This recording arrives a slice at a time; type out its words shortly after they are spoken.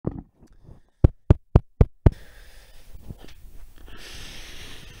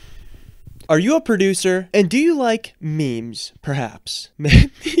Are you a producer? And do you like memes, perhaps?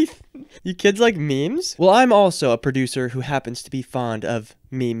 Maybe. You kids like memes? Well, I'm also a producer who happens to be fond of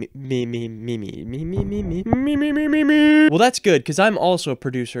me. Well, that's good, because I'm also a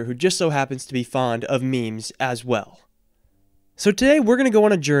producer who just so happens to be fond of memes as well. So today we're going to go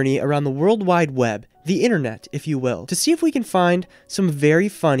on a journey around the World Wide Web, the internet, if you will, to see if we can find some very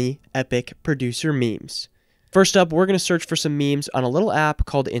funny, epic producer memes. First up, we're going to search for some memes on a little app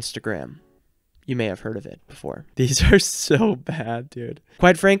called Instagram. You may have heard of it before. These are so bad, dude.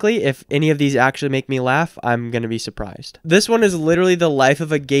 Quite frankly, if any of these actually make me laugh, I'm gonna be surprised. This one is literally the life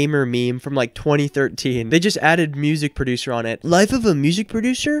of a gamer meme from like 2013. They just added music producer on it. Life of a music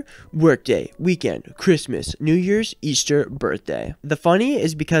producer? Workday, weekend, Christmas, New Year's, Easter, birthday. The funny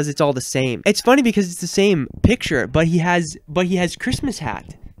is because it's all the same. It's funny because it's the same picture, but he has Christmas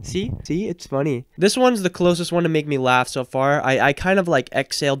hat. See, it's funny. This one's the closest one to make me laugh so far. I kind of like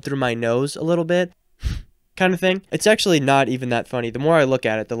exhaled through my nose a little bit. Kind of thing. It's actually not even that funny. The more I look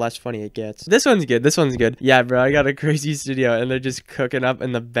at it, the less funny it gets. This one's good. This one's good. Yeah, bro, I got a crazy studio and they're just cooking up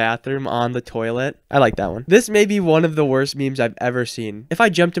in the bathroom on the toilet. I like that one. This may be one of the worst memes I've ever seen. If I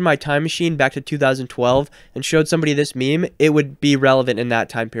jumped in my time machine back to 2012 and showed somebody this meme, it would be relevant in that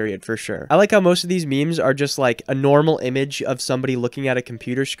time period for sure. I like how most of these memes are just like a normal image of somebody looking at a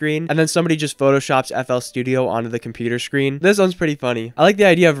computer screen and then somebody just photoshops FL Studio onto the computer screen. This one's pretty funny. I like the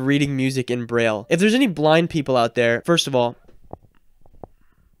idea of reading music in Braille. If there's any blind people out there, first of all,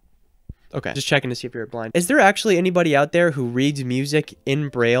 okay, just checking to see if you're blind. Is there actually anybody out there who reads music in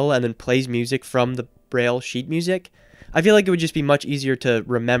Braille and then plays music from the Braille sheet music? I feel like it would just be much easier to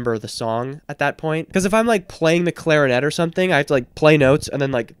remember the song at that point. Because if I'm like playing the clarinet or something, I have to like play notes and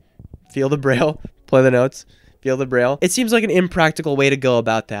then like feel the Braille, play the notes, feel the Braille. It seems like an impractical way to go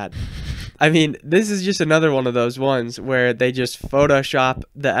about that. I mean, this is just another one of those ones where they just Photoshop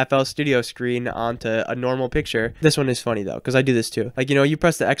the FL Studio screen onto a normal picture. This one is funny though, because I do this too. Like, you know, you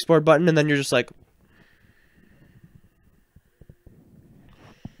press the export button and then you're just like,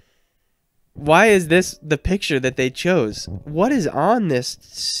 why is this the picture that they chose? What is on this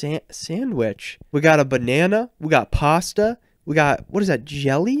sandwich? We got a banana, we got pasta, we got, what is that,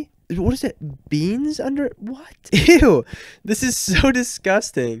 jelly? What is it? Beans under? What? Ew. This is so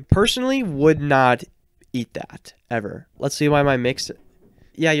disgusting. Personally, would not eat that ever. Let's see why my mix...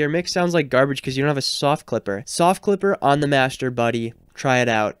 Yeah, your mix sounds like garbage because you don't have a soft clipper. Soft clipper on the master, buddy. Try it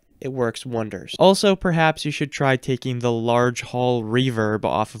out. It works wonders. Also, perhaps you should try taking the large hall reverb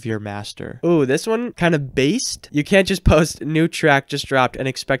off of your master. Ooh, this one kind of based. You can't just post new track just dropped and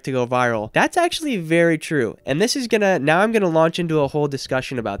expect to go viral. That's actually very true. And this is gonna, now I'm gonna launch into a whole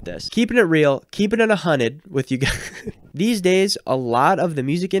discussion about this. Keeping it real, keeping it 100 with you guys. These days, a lot of the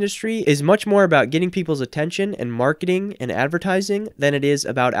music industry is much more about getting people's attention and marketing and advertising than it is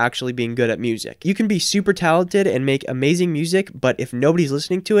about actually being good at music. You can be super talented and make amazing music, but if nobody's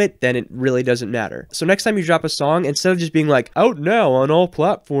listening to it, then it really doesn't matter. So next time you drop a song, instead of just being like, out now on all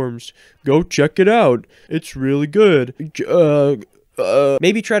platforms, go check it out, it's really good.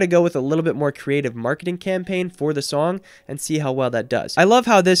 Maybe try to go with a little bit more creative marketing campaign for the song and see how well that does. I love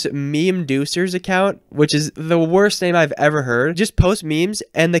how this meme deucers account, which is the worst name I've ever heard, just posts memes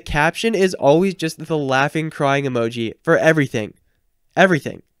and the caption is always just the laughing crying emoji for everything.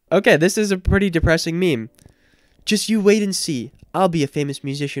 Everything. Okay, this is a pretty depressing meme. Just you wait and see. I'll be a famous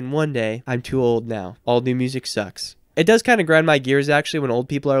musician one day. I'm too old now. All new music sucks. It does kind of grind my gears actually when old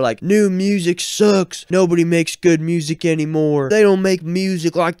people are like, new music sucks. Nobody makes good music anymore. They don't make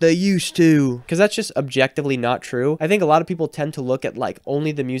music like they used to. Because that's just objectively not true. I think a lot of people tend to look at like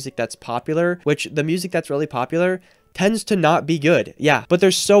only the music that's popular, which the music that's really popular tends to not be good. Yeah, but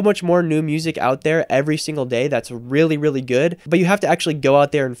there's so much more new music out there every single day that's really, really good, but you have to actually go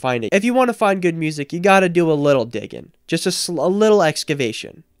out there and find it. If you want to find good music, you gotta do a little digging. Just a little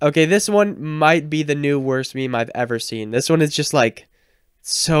excavation. Okay, this one might be the new worst meme I've ever seen. This one is just like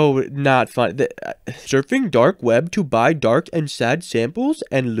so not fun. Surfing dark web to buy dark and sad samples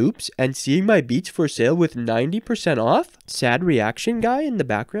and loops and seeing my beats for sale with 90% off? Sad reaction guy in the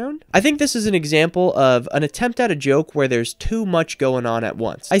background? I think this is an example of an attempt at a joke where there's too much going on at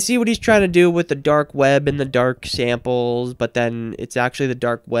once. I see what he's trying to do with the dark web and the dark samples, but then it's actually the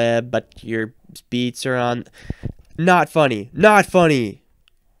dark web, but your beats are on... Not funny. Not funny.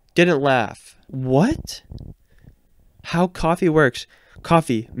 Didn't laugh. What? How coffee works.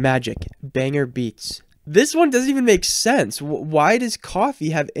 Coffee, magic, banger beats. This one doesn't even make sense. Why does coffee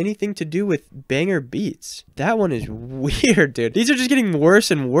have anything to do with banger beats? That one is weird, dude. These are just getting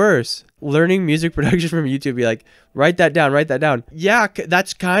worse and worse. Learning music production from YouTube, be like, write that down, write that down. Yeah,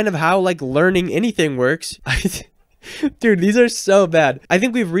 that's kind of how like learning anything works. Dude, these are so bad. I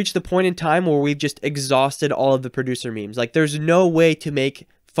think we've reached the point in time where we've just exhausted all of the producer memes. Like, there's no way to make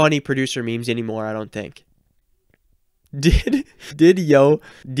funny producer memes anymore, I don't think. Did yo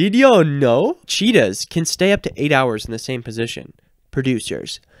know? Cheetahs can stay up to 8 hours in the same position.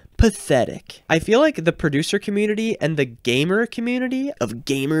 Producers. Pathetic. I feel like the producer community and the gamer community of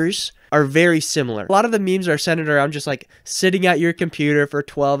gamers are very similar. A lot of the memes are centered around just like sitting at your computer for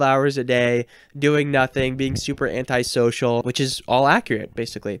 12 hours a day, doing nothing, being super antisocial, which is all accurate,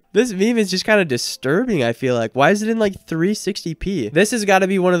 basically. This meme is just kind of disturbing, I feel like. Why is it in like 360p? This has got to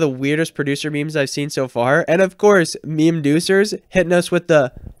be one of the weirdest producer memes I've seen so far. And of course, meme deucers hitting us with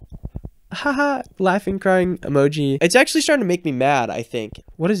the haha, laughing, crying emoji. It's actually starting to make me mad, I think.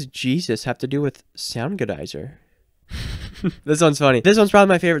 What does Jesus have to do with Soundgoodizer? This one's funny. This one's probably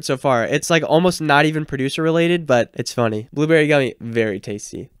my favorite so far. It's like almost not even producer related, but it's funny. Blueberry gummy, very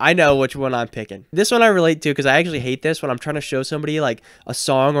tasty. I know which one I'm picking. This one I relate to because I actually hate this when I'm trying to show somebody like a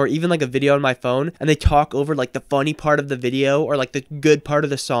song or even like a video on my phone and they talk over like the funny part of the video or like the good part of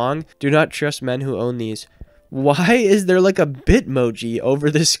the song. Do not trust men who own these. Why is there like a Bitmoji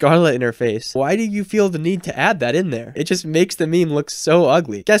over the Scarlet interface? Why do you feel the need to add that in there? It just makes the meme look so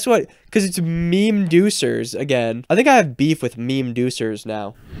ugly. Guess what? Because it's meme deucers again. I think I have beef with meme deucers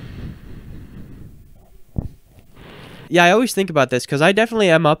now. Yeah, I always think about this because I definitely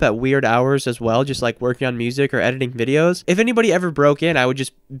am up at weird hours as well, just like working on music or editing videos. If anybody ever broke in, I would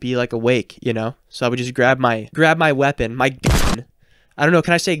just be like awake, you know? So I would just grab my weapon, my gun. I don't know,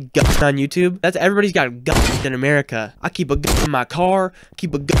 can I say gun on YouTube? That's everybody's got guns in America. I keep a gun in my car,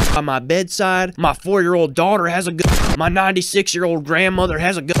 keep a gun by my bedside. My 4-year-old daughter has a gun. My 96-year-old grandmother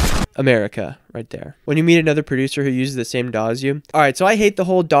has a gun. America, right there. When you meet another producer who uses the same DAW as you. Alright, so I hate the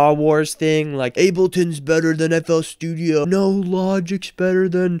whole DAW wars thing. Like, Ableton's better than FL Studio. No, Logic's better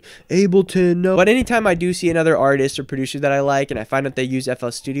than Ableton. No. But anytime I do see another artist or producer that I like and I find out they use FL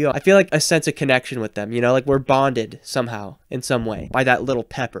Studio, I feel like a sense of connection with them. You know, like we're bonded somehow, in some way, by that little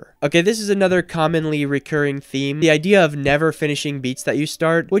pepper. Okay, this is another commonly recurring theme. The idea of never finishing beats that you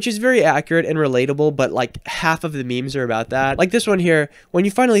start, which is very accurate and relatable, but like half of the memes are about that. Like this one here, when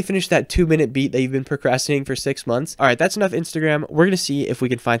you finally finish that 2-minute beat that you've been procrastinating for 6 months. All right, that's enough Instagram. We're gonna see if we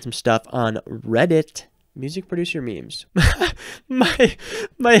can find some stuff on Reddit. Music producer memes.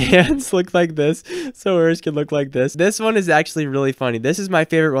 my hands look like this, so hers can look like this. This one is actually really funny. This is my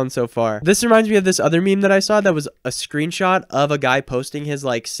favorite one so far. This reminds me of this other meme that I saw that was a screenshot of a guy posting his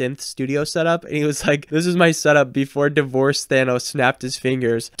like synth studio setup, and he was like, this is my setup before divorce Thanos snapped his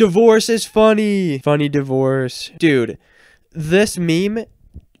fingers. Divorce is funny. Funny divorce. Dude, this meme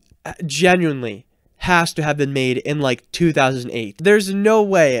genuinely has to have been made in like 2008. There's no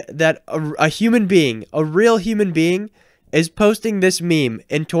way that a human being, a real human being, is posting this meme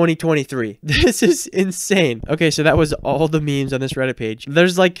in 2023. This is insane. Okay, so that was all the memes on this Reddit page.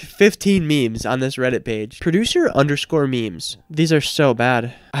 There's like 15 memes on this Reddit page. Producer_memes. These are so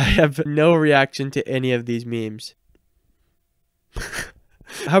bad. I have no reaction to any of these memes.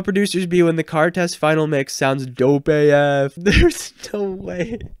 How producers be when the car test final mix sounds dope AF. There's no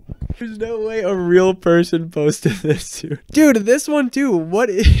way. There's no way a real person posted this, dude. Dude, this one too. What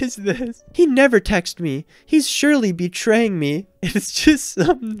is this? He never texted me. He's surely betraying me. It's just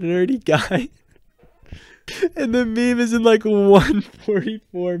some nerdy guy. And the meme is in like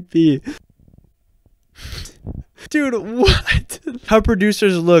 144p. Dude, what? How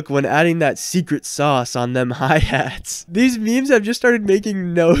producers look when adding that secret sauce on them hi-hats. These memes have just started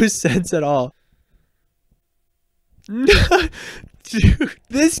making no sense at all. Dude,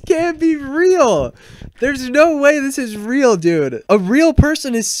 this can't be real. There's no way this is real, dude. A real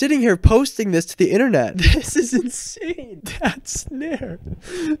person is sitting here posting this to the internet. This is insane. That snare.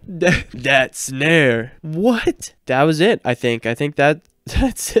 That snare. What? That was it, I think. That's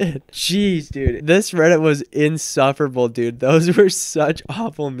it. Jeez, dude. This Reddit was insufferable, dude. Those were such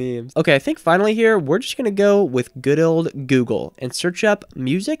awful memes. Okay, I think finally here, we're just gonna go with good old Google and search up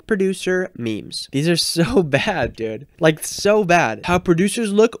music producer memes. These are so bad, dude. Like, so bad. How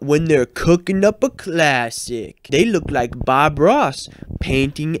producers look when they're cooking up a classic. They look like Bob Ross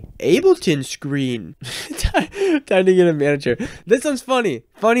painting Ableton screen. Time to get a manager. This one's funny.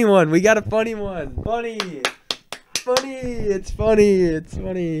 Funny one. We got a funny one. Funny. It's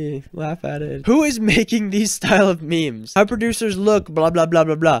funny. Laugh at it. Who is making these style of memes? How producers look, blah blah blah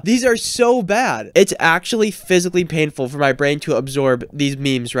blah blah. These are so bad. It's actually physically painful for my brain to absorb these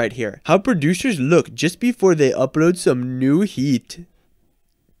memes right here. How producers look just before they upload some new heat.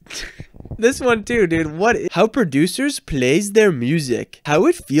 This one too, dude. How producers plays their music. How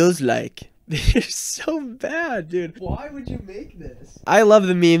it feels like. They're so bad, dude. Why would you make this? I love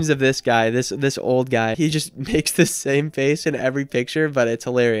the memes of this guy, this old guy. He just makes the same face in every picture, but it's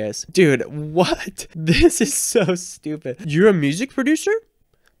hilarious. Dude, what? This is so stupid. You're a music producer?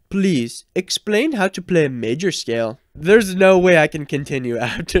 Please explain how to play a major scale. There's no way I can continue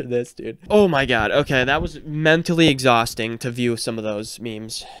after this, dude. Oh my god. Okay, that was mentally exhausting to view some of those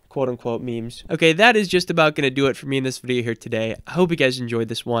memes. Quote unquote memes. Okay, that is just about gonna do it for me in this video here today. I hope you guys enjoyed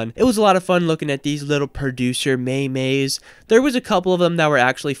this one. It was a lot of fun looking at these little producer May-Mays. There was a couple of them that were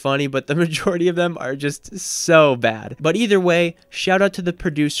actually funny, but the majority of them are just so bad. But either way, shout out to the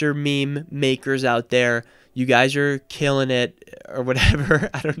producer meme makers out there. You guys are killing it, or whatever.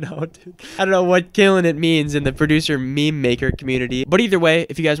 I don't know, dude. I don't know what killing it means in the producer meme maker community. But either way,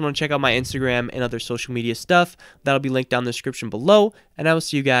 if you guys want to check out my Instagram and other social media stuff, that'll be linked down in the description below. And I will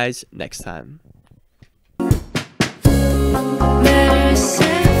see you guys next time.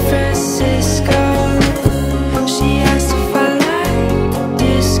 San Francisco.